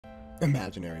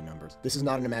imaginary numbers. This is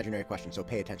not an imaginary question, so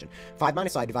pay attention. 5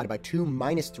 minus I divided by 2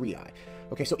 minus 3I.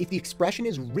 Okay, so if the expression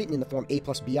is written in the form a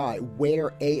plus bi,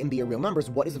 where a and b are real numbers,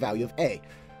 what is the value of a?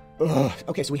 Ugh.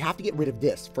 Okay, so we have to get rid of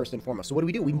this first and foremost. So what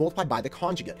do? We multiply by the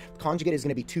conjugate. The conjugate is going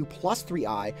to be 2 plus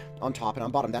 3i on top and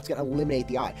on bottom. That's going to eliminate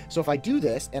the I. So if I do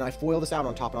this and I FOIL this out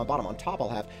on top and on bottom, on top I'll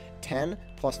have 10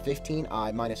 plus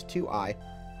 15i minus 2i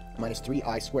minus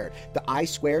 3i squared. The I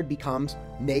squared becomes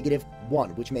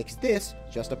 -1, which makes this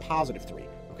just a positive 3.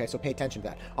 Okay, so pay attention to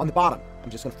that. On the bottom, I'm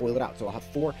just going to FOIL it out. So I'll have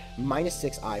 4 minus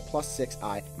 6i plus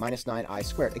 6i minus 9i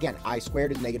squared. Again, I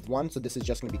squared is -1, so this is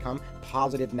just going to become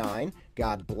positive 9.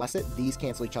 God bless it. These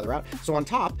cancel each other out. So on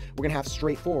top, we're going to have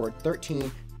straightforward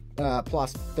 13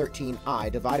 plus 13i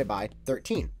divided by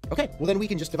 13. Okay, well then we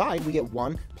can just divide. We get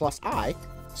 1 plus I.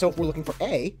 So if we're looking for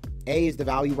A is the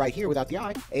value right here without the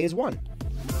I. A is 1.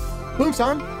 Boom,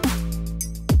 son!